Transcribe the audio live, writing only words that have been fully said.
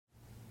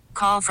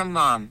call from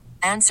mom.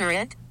 Answer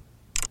it.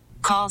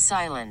 Call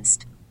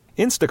silenced.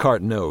 Instacart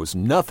knows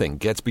nothing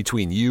gets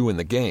between you and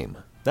the game.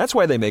 That's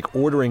why they make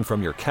ordering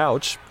from your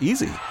couch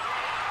easy.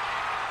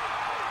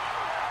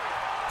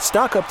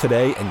 Stock up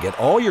today and get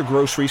all your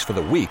groceries for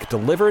the week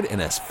delivered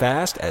in as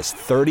fast as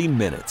 30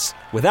 minutes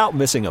without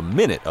missing a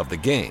minute of the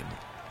game.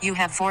 You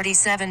have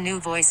 47 new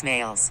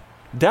voicemails.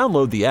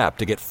 Download the app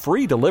to get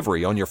free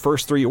delivery on your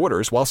first 3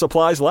 orders while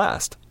supplies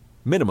last.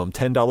 Minimum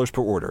 $10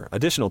 per order.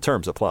 Additional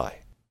terms apply.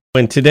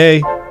 And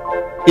today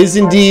is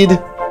indeed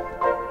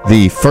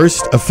the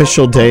first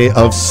official day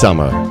of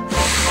summer.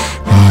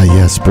 Ah,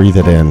 yes, breathe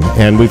it in.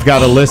 And we've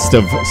got a list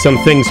of some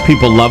things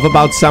people love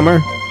about summer.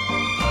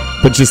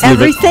 But just leave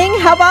everything?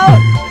 How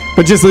about?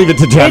 But just leave it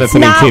to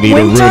Jonathan and Kitty to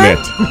ruin it.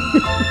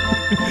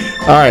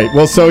 All right.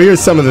 Well, so here's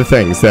some of the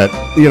things that,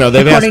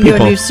 they've asked people. According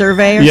to a new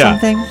survey or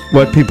something?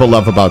 What people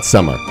love about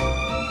summer.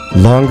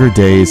 Longer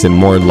days and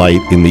more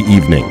light in the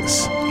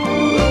evenings.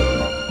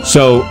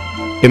 So,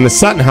 in the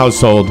Sutton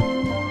household,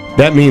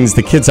 that means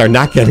the kids are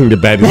not getting to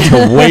bed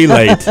until way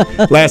late.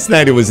 Last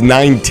night it was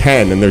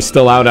 9:10, and they're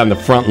still out on the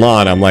front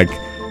lawn. I'm like,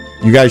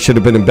 you guys should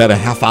have been in bed a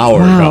half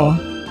hour ago.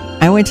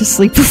 I went to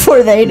sleep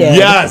before they did.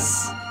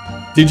 Yes.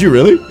 Did you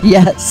really?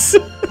 Yes.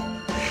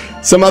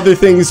 Some other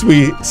things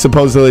we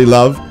supposedly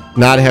love,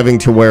 not having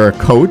to wear a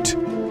coat.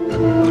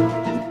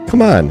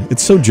 Come on,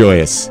 it's so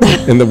joyous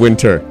in the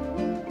winter.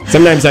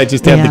 Sometimes I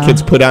just have the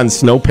kids put on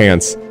snow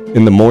pants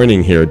in the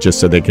morning here just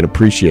so they can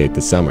appreciate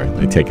the summer.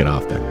 They take it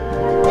off then.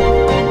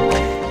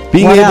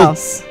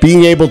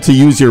 Being able to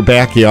use your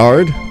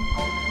backyard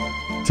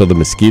till the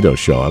mosquitoes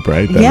show up,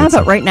 right?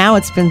 But right now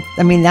it's been,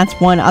 that's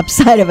one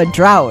upside of a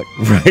drought.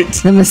 Right.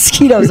 The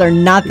mosquitoes are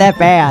not that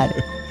bad.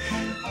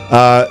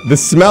 The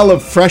smell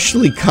of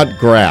freshly cut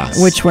grass.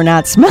 Which we're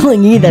not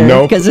smelling either.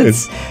 Nope.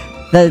 Because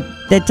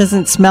that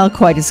doesn't smell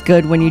quite as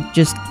good when you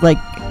just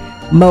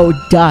mow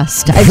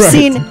dust. I've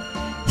seen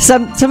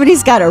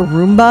somebody's got a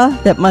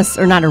Roomba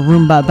or not a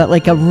Roomba, but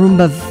like a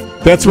Roomba.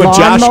 That's what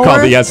Josh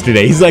called it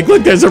yesterday. He's like,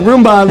 look, there's a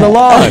Roomba on the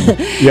lawn.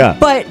 Yeah.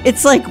 But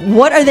it's like,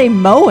 what are they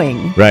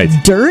mowing? Right.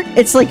 Dirt?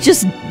 It's like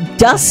just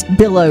dust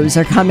billows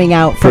are coming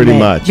out from Pretty it.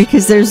 much.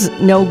 Because there's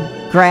no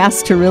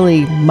grass to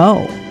really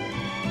mow.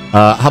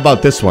 How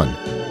about this one?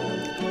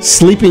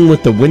 Sleeping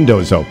with the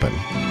windows open.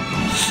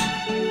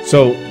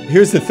 So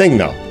here's the thing,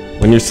 though.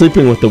 When you're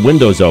sleeping with the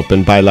windows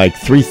open, by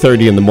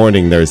 3:30 in the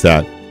morning, there's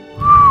that.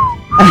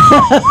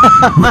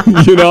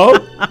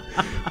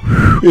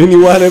 And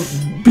you want to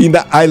be.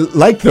 I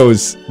like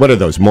those. What are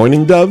those?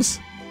 Morning doves?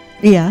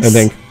 Yes. I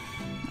think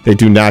they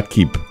do not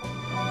keep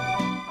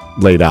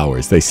late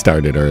hours. They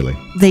started early.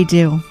 They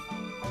do.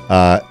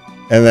 And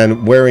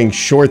then wearing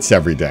shorts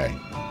every day.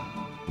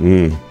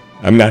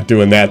 I'm not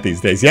doing that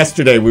these days.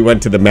 Yesterday, we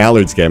went to the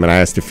Mallards game, and I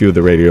asked a few of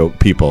the radio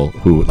people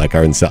who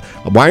are in cell,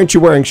 why aren't you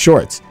wearing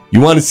shorts?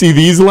 You want to see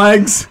these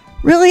legs?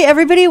 Really?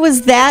 Everybody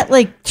was that,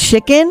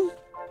 chicken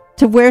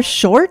to wear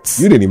shorts?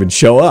 You didn't even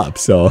show up,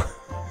 so.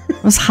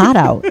 It was hot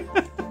out.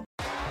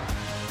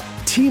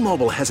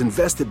 T-Mobile has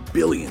invested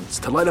billions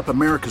to light up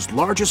America's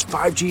largest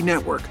 5G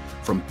network,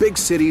 from big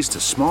cities to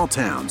small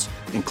towns,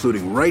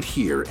 including right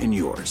here in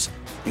yours.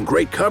 And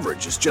great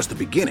coverage is just the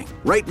beginning.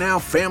 Right now,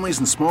 families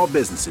and small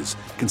businesses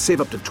can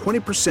save up to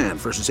 20%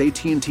 versus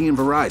AT&T and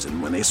Verizon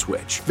when they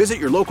switch. Visit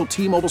your local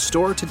T-Mobile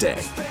store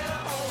today.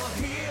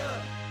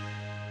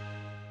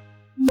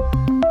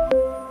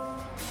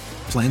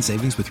 Plan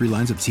savings with 3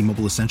 lines of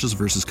T-Mobile Essentials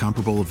versus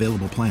comparable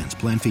available plans.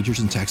 Plan features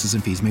and taxes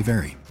and fees may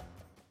vary.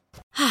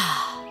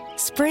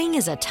 Spring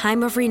is a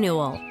time of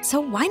renewal, so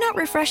why not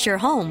refresh your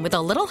home with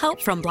a little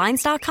help from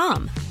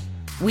Blinds.com?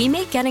 We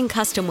make getting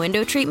custom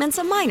window treatments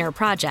a minor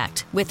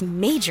project with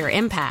major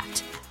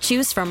impact.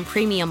 Choose from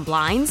premium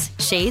blinds,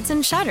 shades,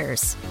 and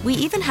shutters. We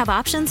even have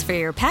options for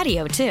your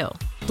patio, too.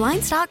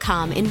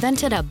 Blinds.com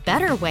invented a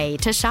better way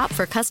to shop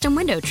for custom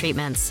window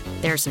treatments.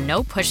 There's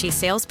no pushy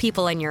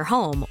salespeople in your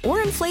home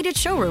or inflated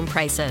showroom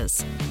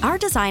prices. Our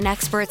design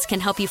experts can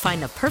help you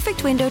find the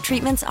perfect window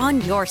treatments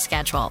on your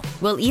schedule.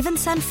 We'll even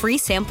send free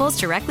samples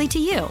directly to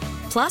you.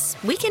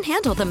 Plus, we can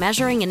handle the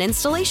measuring and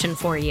installation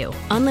for you.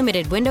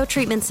 Unlimited window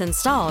treatments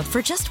installed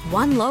for just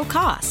one low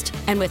cost.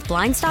 And with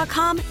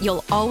Blinds.com,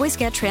 you'll always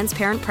get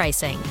transparent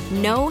pricing.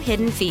 No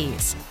hidden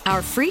fees.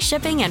 Our free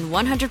shipping and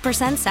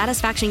 100%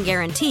 satisfaction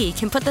guarantee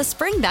can put the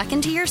spring back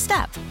into your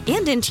step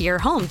and into your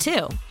home,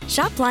 too.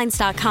 Shop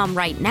Blinds.com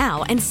right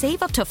now and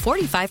save up to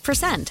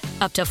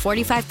 45%. Up to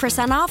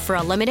 45% off for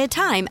a limited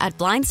time at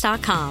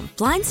Blinds.com.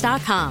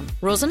 Blinds.com.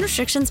 Rules and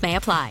restrictions may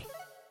apply.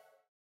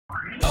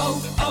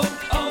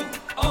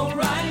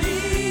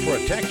 O'Reilly.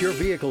 Protect your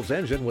vehicle's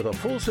engine with a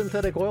full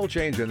synthetic oil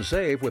change and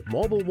save with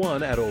Mobil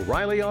 1 at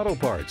O'Reilly Auto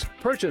Parts.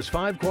 Purchase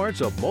 5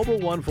 quarts of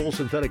Mobil 1 full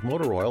synthetic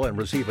motor oil and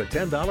receive a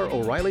 $10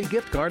 O'Reilly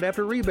gift card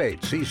after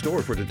rebate. See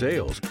store for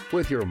details.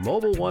 With your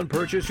Mobil 1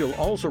 purchase, you'll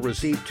also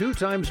receive 2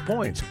 times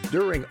points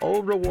during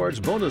O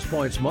Rewards Bonus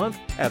Points Month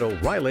at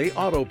O'Reilly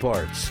Auto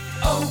Parts.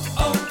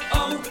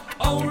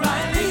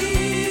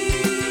 O'Reilly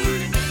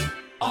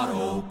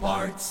Auto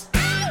Parts.